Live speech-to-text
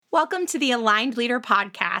Welcome to the Aligned Leader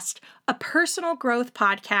Podcast, a personal growth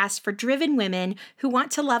podcast for driven women who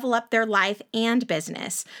want to level up their life and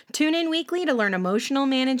business. Tune in weekly to learn emotional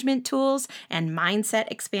management tools and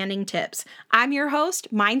mindset expanding tips. I'm your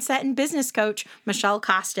host, mindset and business coach, Michelle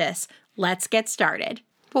Costas. Let's get started.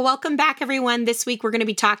 Well, welcome back, everyone. This week, we're going to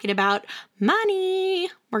be talking about money.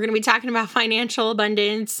 We're going to be talking about financial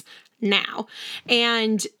abundance now.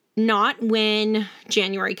 And not when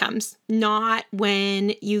January comes, not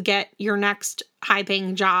when you get your next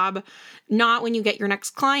high-paying job, not when you get your next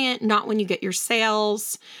client, not when you get your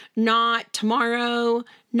sales, not tomorrow,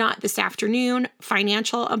 not this afternoon.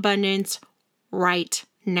 Financial abundance right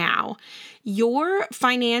now. Your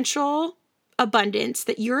financial abundance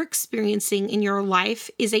that you're experiencing in your life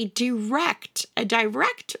is a direct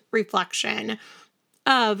reflection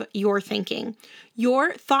of your thinking.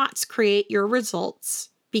 Your thoughts create your results,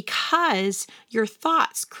 because your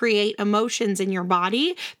thoughts create emotions in your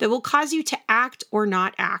body that will cause you to act or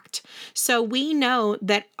not act. So we know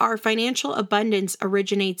that our financial abundance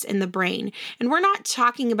originates in the brain. And we're not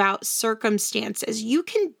talking about circumstances. You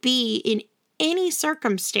can be in any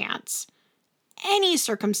circumstance,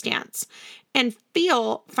 and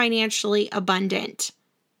feel financially abundant.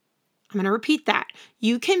 I'm going to repeat that.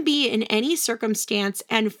 You can be in any circumstance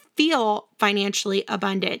and feel financially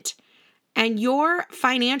abundant. And your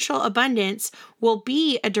financial abundance will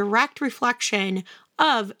be a direct reflection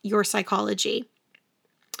of your psychology.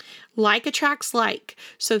 Like attracts like.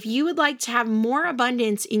 So if you would like to have more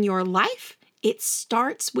abundance in your life, it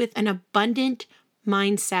starts with an abundant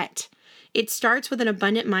mindset.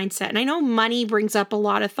 And I know money brings up a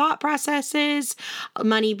lot of thought processes.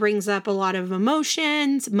 Money brings up a lot of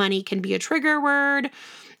emotions. Money can be a trigger word.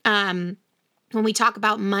 When we talk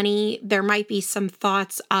about money, there might be some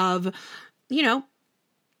thoughts of,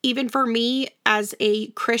 even for me as a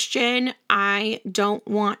Christian, I don't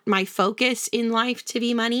want my focus in life to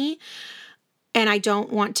be money, and I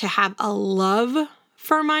don't want to have a love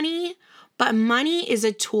for money. But money is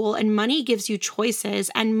a tool, and money gives you choices,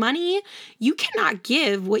 and money, you cannot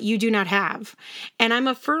give what you do not have. And I'm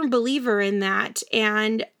a firm believer in that.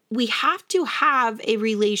 And we have to have a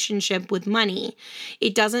relationship with money.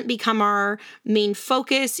 It doesn't become our main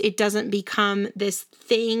focus. It doesn't become this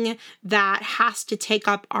thing that has to take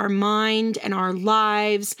up our mind and our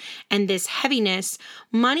lives and this heaviness.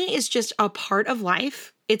 Money is just a part of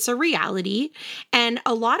life. It's a reality. And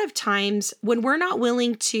a lot of times when we're not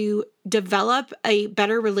willing to develop a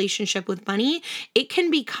better relationship with money, it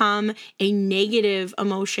can become a negative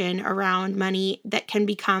emotion around money that can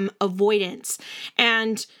become avoidance.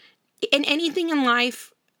 And in anything in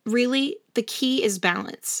life, really, the key is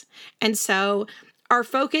balance. And so our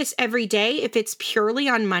focus every day, if it's purely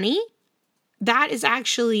on money, that is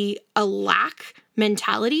actually a lack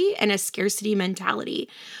mentality and a scarcity mentality.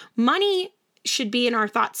 Money should be in our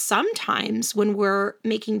thoughts sometimes when we're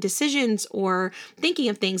making decisions or thinking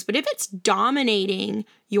of things. But if it's dominating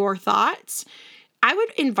your thoughts, I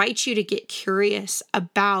would invite you to get curious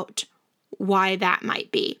about why that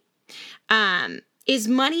might be. Is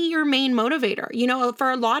money your main motivator?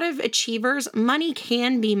 For a lot of achievers, money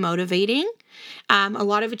can be motivating. A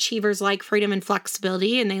lot of achievers like freedom and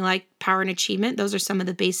flexibility, and they like power and achievement. Those are some of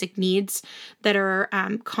the basic needs that are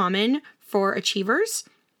common for achievers.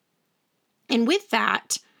 And with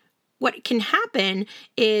that, what can happen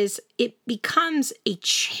is it becomes a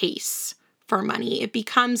chase for money. It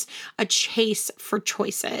becomes a chase for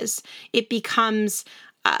choices. It becomes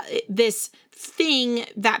this thing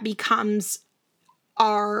that becomes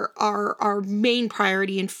our main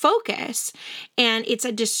priority and focus. And it's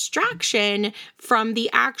a distraction from the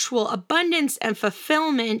actual abundance and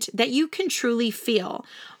fulfillment that you can truly feel.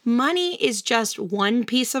 Money is just one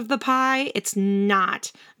piece of the pie. It's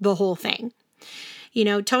not the whole thing.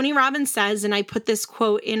 Tony Robbins says, and I put this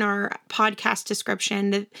quote in our podcast description,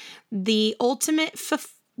 that the ultimate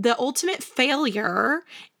failure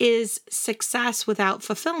is success without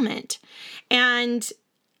fulfillment. And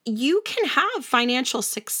you can have financial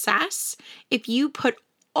success if you put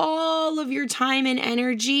all of your time and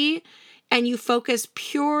energy and you focus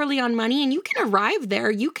purely on money, and you can arrive there.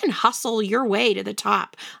 You can hustle your way to the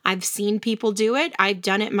top. I've seen people do it. I've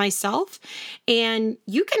done it myself, and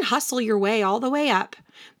you can hustle your way all the way up.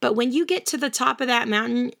 But when you get to the top of that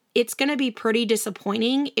mountain, it's going to be pretty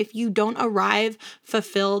disappointing if you don't arrive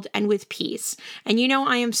fulfilled and with peace. And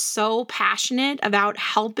I am so passionate about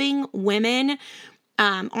helping women,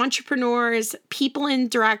 entrepreneurs, people in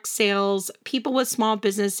direct sales, people with small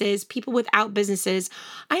businesses, people without businesses.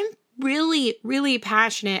 I'm really, really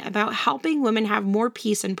passionate about helping women have more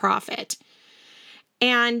peace and profit.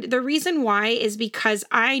 And the reason why is because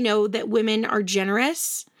I know that women are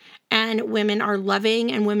generous and women are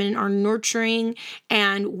loving and women are nurturing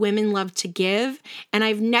and women love to give. And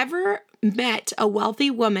I've never met a wealthy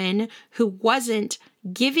woman who wasn't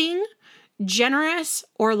giving, generous,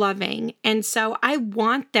 or loving. And so I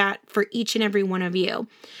want that for each and every one of you.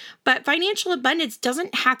 But financial abundance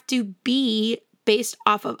doesn't have to be based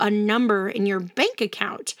off of a number in your bank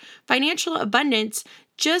account. Financial abundance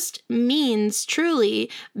just means truly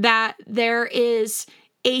that there is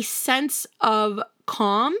a sense of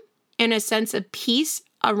calm and a sense of peace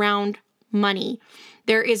around money.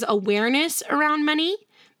 There is awareness around money.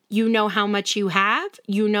 You know how much you have.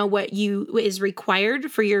 You know what is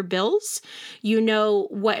required for your bills. You know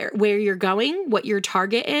where you're going, what your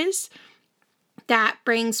target is. That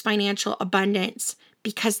brings financial abundance,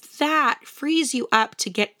 because that frees you up to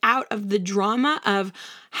get out of the drama of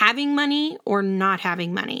having money or not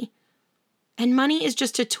having money. And money is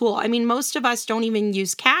just a tool. I mean, most of us don't even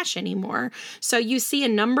use cash anymore. So you see a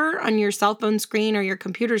number on your cell phone screen or your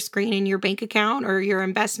computer screen in your bank account or your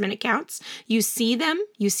investment accounts. You see them.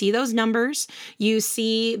 You see those numbers. You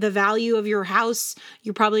see the value of your house.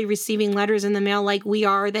 You're probably receiving letters in the mail like we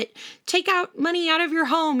are that take out money out of your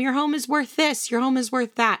home. Your home is worth this. Your home is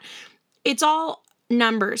worth that. It's all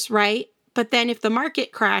numbers, right? But then if the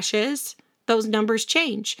market crashes, those numbers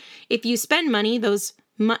change. If you spend money, those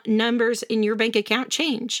numbers in your bank account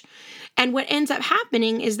change. And what ends up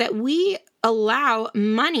happening is that we allow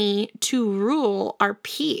money to rule our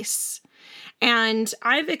peace. And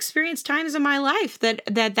I've experienced times in my life that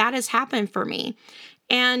has happened for me.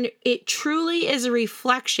 And it truly is a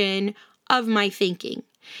reflection of my thinking.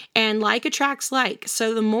 And like attracts like.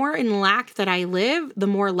 So the more in lack that I live, the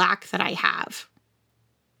more lack that I have.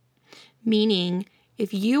 Meaning,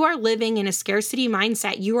 if you are living in a scarcity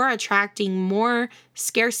mindset, you are attracting more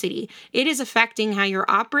scarcity. It is affecting how you're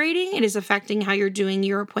operating. It is affecting how you're doing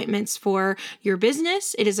your appointments for your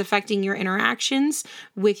business. It is affecting your interactions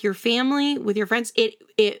with your family, with your friends.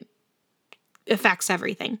 It affects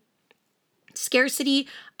everything. Scarcity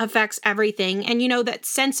affects everything. And you know, that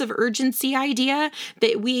sense of urgency idea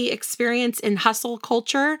that we experience in hustle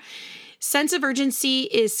culture, sense of urgency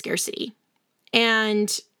is scarcity.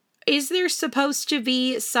 And is there supposed to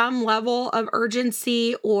be some level of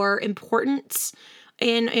urgency or importance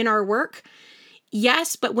in our work?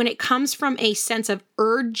 Yes, but when it comes from a sense of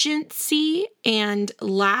urgency and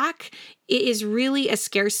lack, it is really a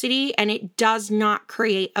scarcity and it does not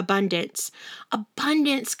create abundance.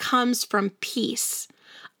 Abundance comes from peace.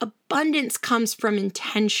 Abundance comes from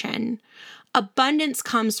intention. Abundance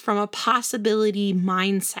comes from a possibility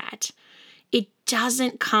mindset. It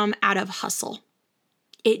doesn't come out of hustle.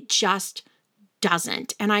 It just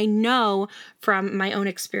doesn't. And I know from my own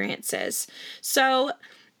experiences. So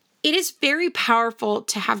it is very powerful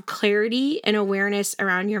to have clarity and awareness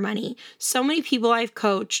around your money. So many people I've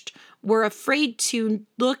coached were afraid to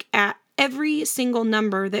look at every single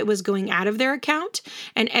number that was going out of their account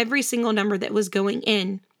and every single number that was going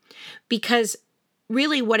in. Because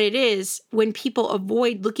really what it is, when people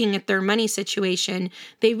avoid looking at their money situation,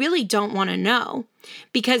 they really don't want to know.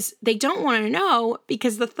 Because they don't want to know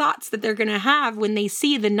because the thoughts that they're going to have when they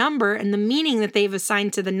see the number and the meaning that they've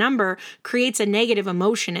assigned to the number creates a negative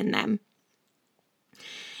emotion in them.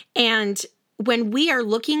 And when we are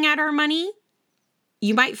looking at our money,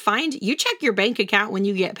 you might find you check your bank account when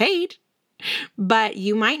you get paid, but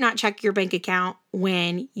you might not check your bank account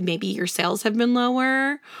when maybe your sales have been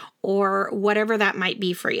lower or whatever that might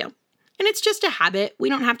be for you. And it's just a habit. We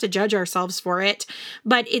don't have to judge ourselves for it,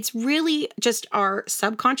 but it's really just our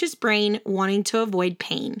subconscious brain wanting to avoid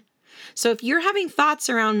pain. So if you're having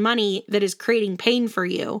thoughts around money that is creating pain for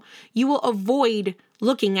you, you will avoid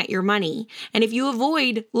looking at your money. And if you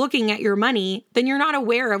avoid looking at your money, then you're not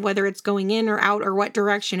aware of whether it's going in or out or what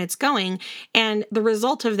direction it's going. And the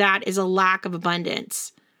result of that is a lack of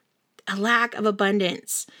abundance. A lack of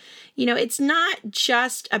abundance. You know, it's not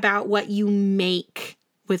just about what you make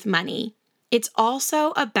with money. It's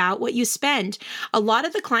also about what you spend. A lot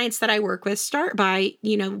of the clients that I work with start by,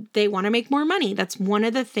 they want to make more money. That's one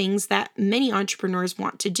of the things that many entrepreneurs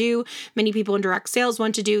want to do. Many people in direct sales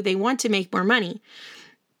want to do. They want to make more money.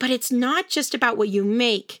 But it's not just about what you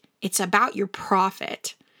make. It's about your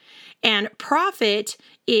profit. And profit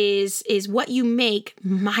is what you make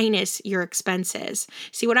minus your expenses.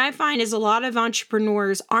 See, what I find is a lot of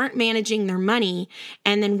entrepreneurs aren't managing their money.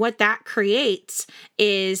 And then what that creates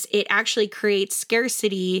is it actually creates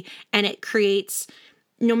scarcity, and it creates,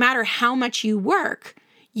 no matter how much you work,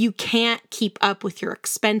 you can't keep up with your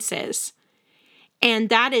expenses. And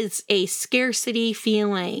that is a scarcity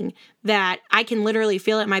feeling that I can literally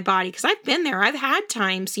feel it in my body because I've been there. I've had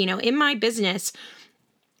times, in my business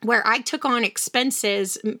where I took on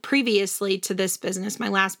expenses previously to this business, my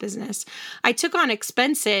last business. I took on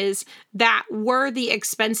expenses that were the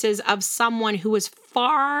expenses of someone who was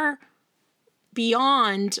far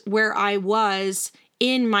beyond where I was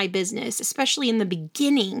in my business, especially in the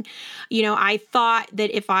beginning. I thought that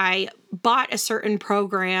if I bought a certain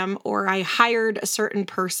program or I hired a certain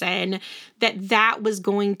person, that was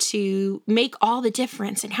going to make all the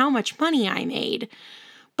difference in how much money I made.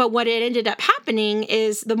 But what it ended up happening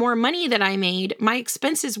is the more money that I made, my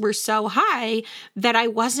expenses were so high that I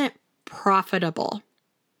wasn't profitable.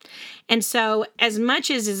 And so as much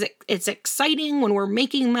as it's exciting when we're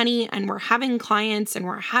making money and we're having clients and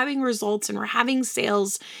we're having results and we're having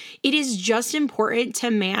sales, it is just important to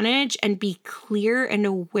manage and be clear and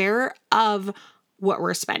aware of what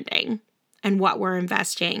we're spending and what we're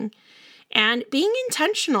investing and being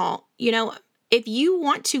intentional. If you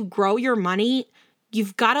want to grow your money,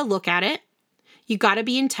 you've got to look at it. You've got to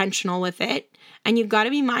be intentional with it. And you've got to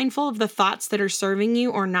be mindful of the thoughts that are serving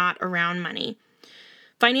you or not around money.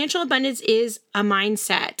 Financial abundance is a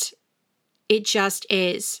mindset. It just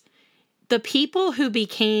is. The people who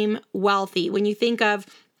became wealthy, when you think of,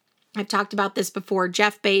 I've talked about this before,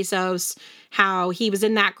 Jeff Bezos, how he was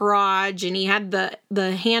in that garage and he had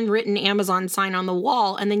the handwritten Amazon sign on the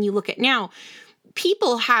wall. And then you look at now,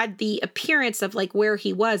 people had the appearance of like where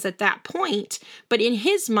he was at that point, but in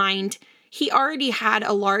his mind, he already had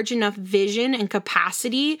a large enough vision and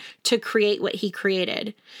capacity to create what he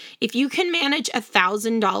created. If you can manage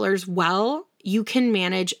 $1,000 well, you can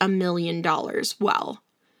manage $1 million well.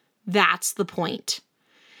 That's the point.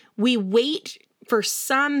 We wait for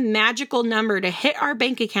some magical number to hit our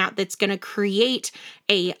bank account that's going to create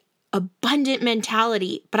a abundant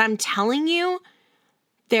mentality. But I'm telling you,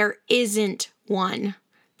 there isn't one.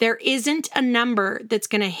 There isn't a number that's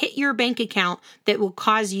going to hit your bank account that will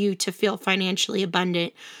cause you to feel financially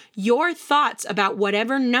abundant. Your thoughts about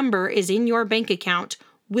whatever number is in your bank account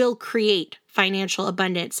will create financial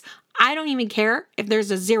abundance. I don't even care if there's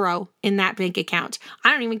a 0 in that bank account. I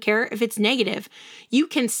don't even care if it's negative. You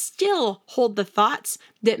can still hold the thoughts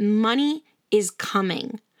that money is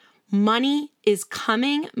coming. Money is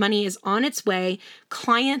coming. Money is on its way.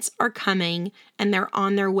 Clients are coming and they're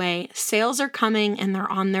on their way. Sales are coming and they're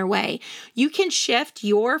on their way. You can shift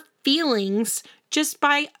your feelings just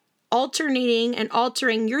by alternating and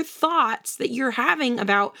altering your thoughts that you're having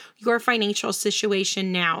about your financial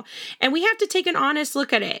situation now. And we have to take an honest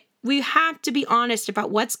look at it. We have to be honest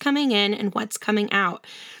about what's coming in and what's coming out.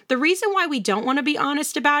 The reason why we don't want to be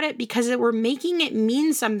honest about it, because we're making it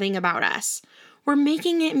mean something about us. We're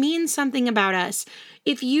making it mean something about us.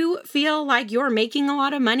 If you feel like you're making a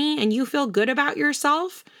lot of money and you feel good about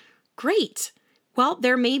yourself, great. Well,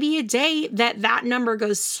 there may be a day that number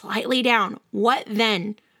goes slightly down. What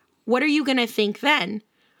then? What are you going to think then?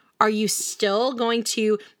 Are you still going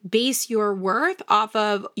to base your worth off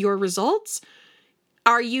of your results?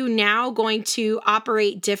 Are you now going to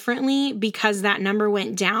operate differently because that number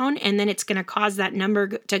went down and then it's going to cause that number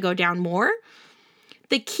to go down more?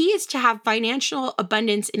 The key is to have financial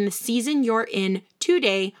abundance in the season you're in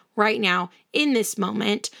today, right now, in this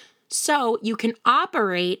moment, so you can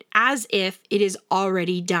operate as if it is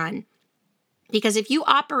already done. Because if you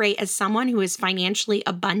operate as someone who is financially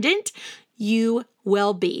abundant, you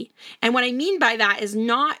will be. And what I mean by that is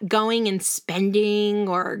not going and spending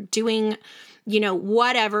or doing,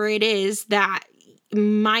 whatever it is that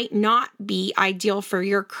might not be ideal for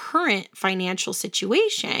your current financial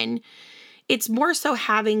situation. It's more so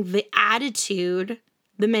having the attitude,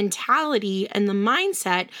 the mentality, and the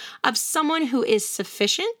mindset of someone who is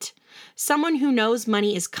sufficient, someone who knows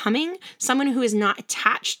money is coming, someone who is not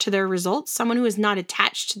attached to their results, someone who is not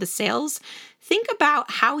attached to the sales. Think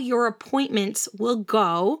about how your appointments will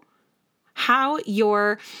go, how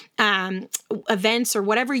your events or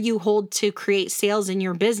whatever you hold to create sales in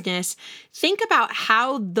your business, think about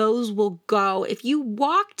how those will go. If you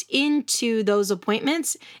walked into those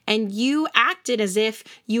appointments and you acted as if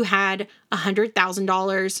you had $100,000,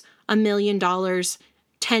 $1 million,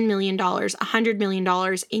 $10 million, $100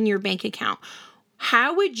 million in your bank account,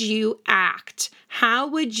 how would you act? How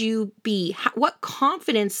would you be? What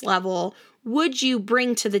confidence level would you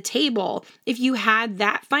bring to the table if you had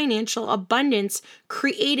that financial abundance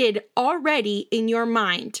created already in your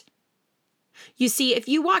mind? You see, if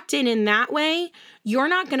you walked in that way, you're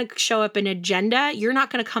not going to show up an agenda. You're not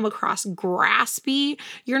going to come across graspy.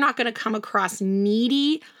 You're not going to come across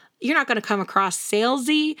needy. You're not going to come across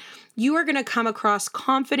salesy. You are going to come across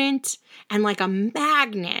confident and like a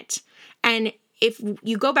magnet. And if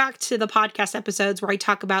you go back to the podcast episodes where I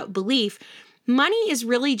talk about belief, Money is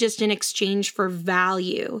really just an exchange for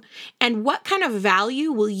value. And what kind of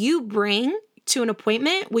value will you bring to an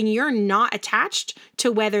appointment when you're not attached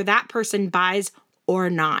to whether that person buys or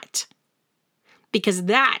not? Because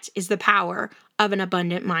that is the power of an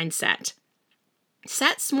abundant mindset.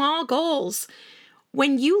 Set small goals.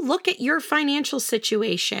 When you look at your financial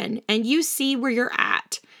situation and you see where you're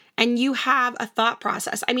at and you have a thought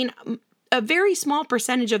process, a very small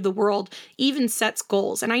percentage of the world even sets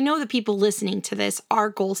goals. And I know the people listening to this are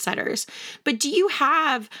goal setters, but do you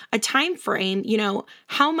have a time frame,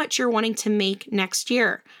 how much you're wanting to make next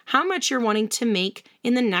year, how much you're wanting to make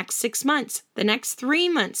in the next 6 months, the next 3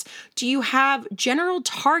 months? Do you have general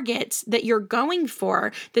targets that you're going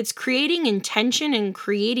for that's creating intention and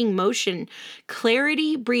creating motion?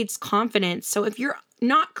 Clarity breeds confidence. So if you're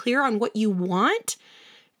not clear on what you want,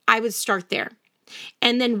 I would start there.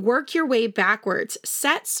 And then work your way backwards.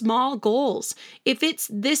 Set small goals. If it's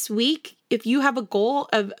this week, if you have a goal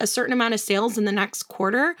of a certain amount of sales in the next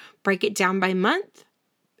quarter, break it down by month,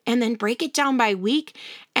 and then break it down by week,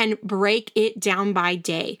 and break it down by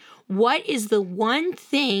day. What is the one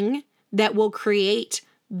thing that will create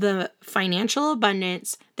the financial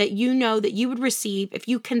abundance that you know that you would receive if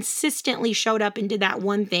you consistently showed up and did that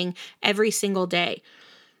one thing every single day?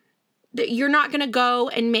 You're not going to go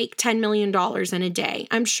and make $10 million in a day.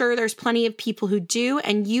 I'm sure there's plenty of people who do,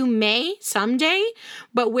 and you may someday,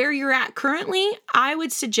 but where you're at currently, I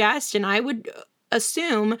would suggest and I would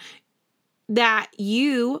assume that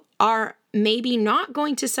you are maybe not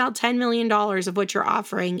going to sell $10 million of what you're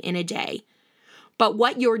offering in a day, but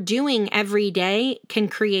what you're doing every day can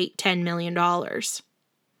create $10 million.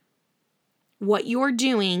 What you're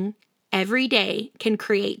doing every day can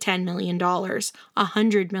create $10 million,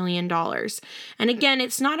 $100 million. And again,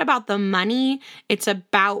 it's not about the money. It's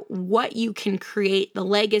about what you can create, the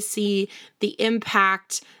legacy, the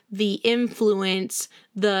impact, the influence,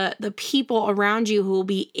 the people around you who will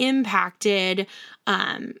be impacted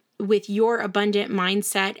with your abundant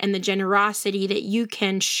mindset and the generosity that you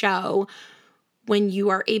can show when you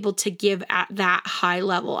are able to give at that high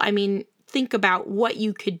level. Think about what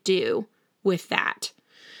you could do with that.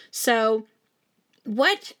 So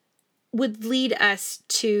what would lead us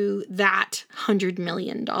to that $100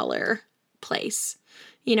 million place?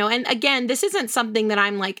 And again, this isn't something that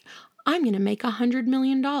I'm like, I'm going to make $100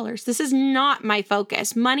 million. This is not my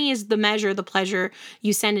focus. Money is the measure, the pleasure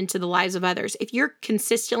you send into the lives of others. If you're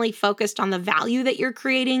consistently focused on the value that you're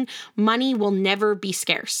creating, money will never be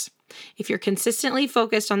scarce. If you're consistently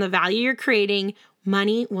focused on the value you're creating,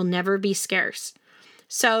 money will never be scarce.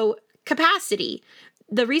 So capacity.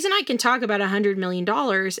 The reason I can talk about $100 million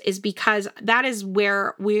is because that is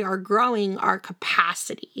where we are growing our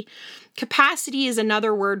capacity. Capacity is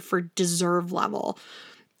another word for deserve level.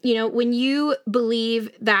 When you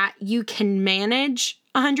believe that you can manage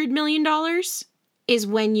 $100 million is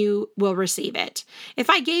when you will receive it. If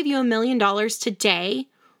I gave you $1 million today,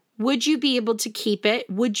 would you be able to keep it?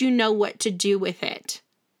 Would you know what to do with it?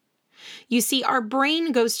 You see, our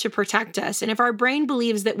brain goes to protect us. And if our brain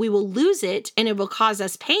believes that we will lose it and it will cause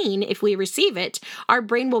us pain if we receive it, our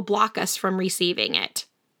brain will block us from receiving it.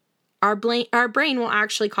 Our brain will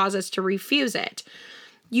actually cause us to refuse it.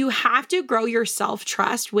 You have to grow your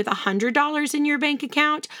self-trust with $100 in your bank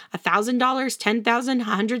account, $1,000, $10,000,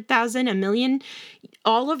 $100,000, $1 million.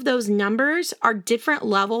 All of those numbers are different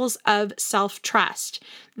levels of self-trust.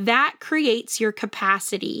 That creates your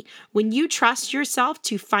capacity. When you trust yourself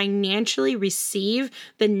to financially receive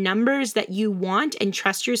the numbers that you want and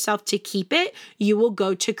trust yourself to keep it, you will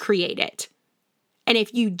go to create it. And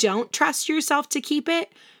if you don't trust yourself to keep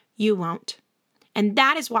it, you won't. And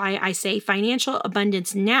that is why I say financial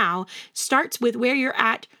abundance now starts with where you're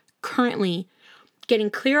at currently. Getting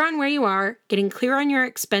clear on where you are, getting clear on your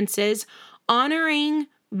expenses, honoring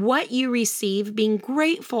what you receive, being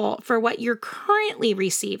grateful for what you're currently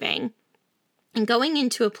receiving, and going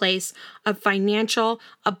into a place of financial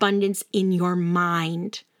abundance in your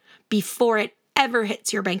mind before it ever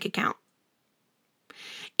hits your bank account.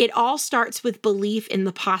 It all starts with belief in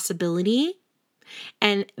the possibility.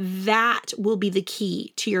 And that will be the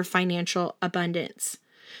key to your financial abundance.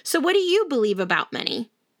 So what do you believe about money?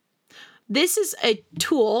 This is a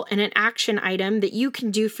tool and an action item that you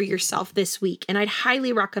can do for yourself this week, and I'd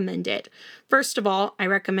highly recommend it. First of all, I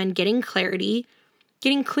recommend getting clarity,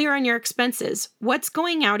 getting clear on your expenses. What's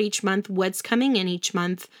going out each month? What's coming in each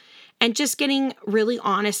month? And just getting really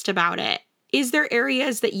honest about it. Is there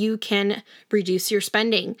areas that you can reduce your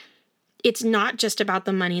spending? It's not just about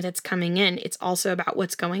the money that's coming in. It's also about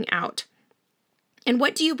what's going out. And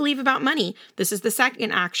what do you believe about money? This is the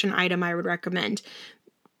second action item I would recommend.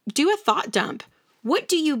 Do a thought dump. What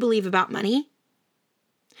do you believe about money?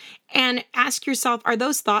 And ask yourself, are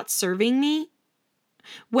those thoughts serving me?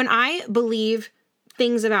 When I believe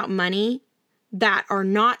things about money that are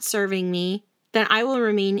not serving me, then I will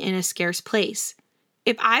remain in a scarce place.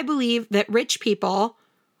 If I believe that rich people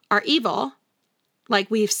are evil, like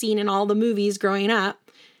we've seen in all the movies growing up,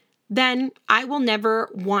 then I will never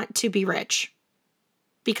want to be rich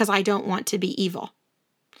because I don't want to be evil.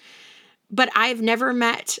 But I've never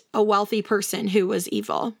met a wealthy person who was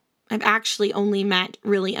evil. I've actually only met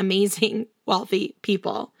really amazing wealthy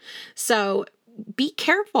people. So be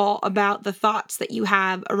careful about the thoughts that you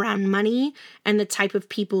have around money and the type of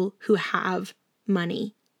people who have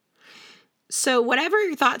money. So whatever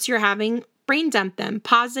your thoughts you're having, brain dump them,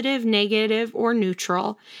 positive, negative, or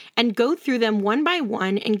neutral, and go through them one by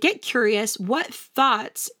one and get curious what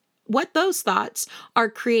those thoughts are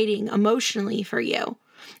creating emotionally for you.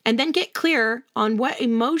 And then get clear on what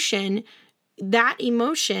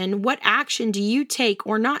action do you take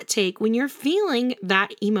or not take when you're feeling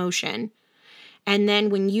that emotion? And then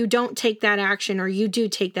when you don't take that action or you do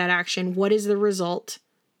take that action, what is the result?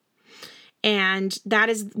 And that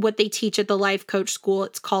is what they teach at the Life Coach School.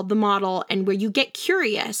 It's called the model, and where you get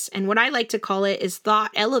curious. And what I like to call it is thought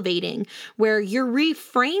elevating, where you're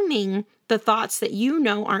reframing the thoughts that you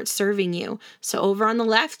know aren't serving you. So over on the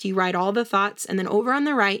left, you write all the thoughts, and then over on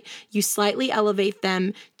the right, you slightly elevate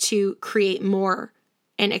them to create more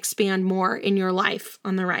and expand more in your life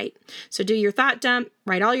on the right. So do your thought dump,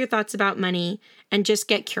 write all your thoughts about money, and just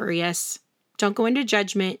get curious. Don't go into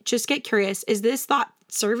judgment. Just get curious. Is this thought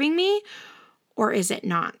serving me or is it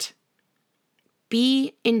not?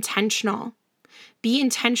 Be intentional. Be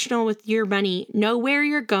intentional with your money. Know where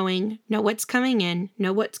you're going. Know what's coming in.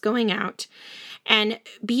 Know what's going out. And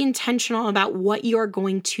be intentional about what you're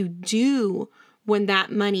going to do when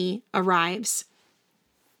that money arrives.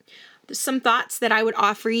 Some thoughts that I would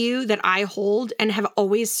offer you that I hold and have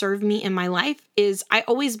always served me in my life is I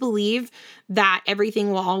always believe that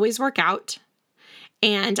everything will always work out.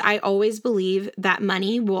 And I always believe that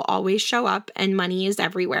money will always show up and money is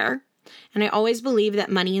everywhere. And I always believe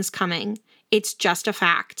that money is coming. It's just a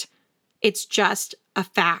fact. It's just a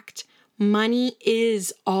fact. Money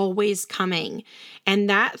is always coming. And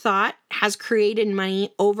that thought has created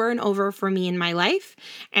money over and over for me in my life.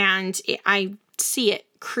 And I see it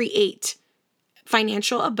create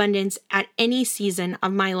financial abundance at any season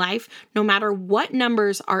of my life, no matter what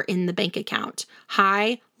numbers are in the bank account.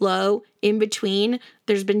 High, low, in between.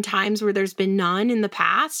 There's been times where there's been none in the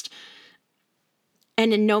past.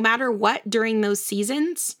 And no matter what during those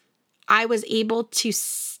seasons, I was able to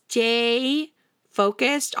stay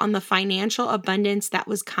focused on the financial abundance that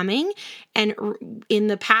was coming. And in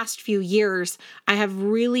the past few years, I have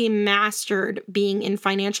really mastered being in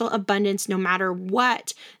financial abundance no matter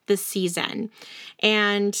what the season.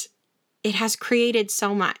 And it has created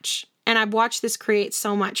so much. And I've watched this create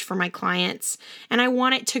so much for my clients. And I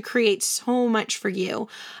want it to create so much for you.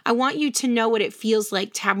 I want you to know what it feels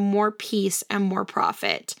like to have more peace and more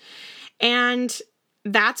profit. And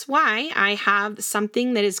that's why I have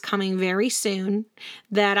something that is coming very soon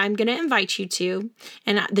that I'm going to invite you to.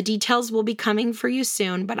 And the details will be coming for you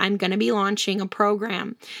soon, but I'm going to be launching a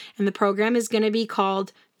program. And the program is going to be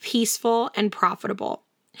called Peaceful and Profitable.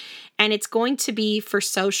 And it's going to be for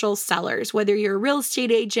social sellers, whether you're a real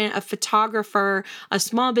estate agent, a photographer, a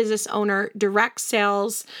small business owner, direct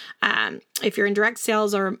sales. If you're in direct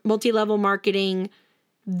sales or multi-level marketing,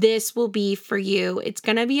 this will be for you. It's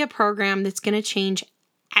going to be a program that's going to change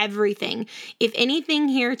everything. If anything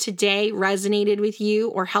here today resonated with you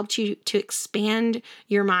or helped you to expand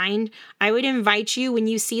your mind, I would invite you, when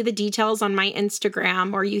you see the details on my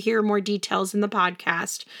Instagram or you hear more details in the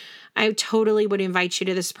podcast, I totally would invite you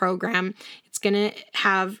to this program.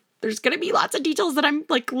 There's going to be lots of details that I'm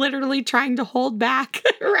like literally trying to hold back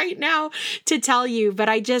right now to tell you, but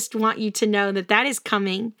I just want you to know that that is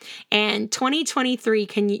coming, and 2023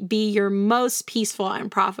 can be your most peaceful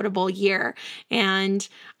and profitable year. And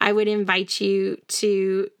I would invite you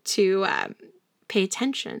to pay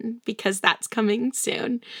attention because that's coming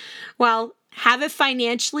soon. Well, have a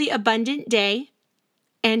financially abundant day,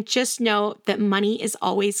 and just know that money is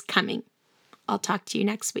always coming. I'll talk to you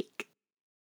next week.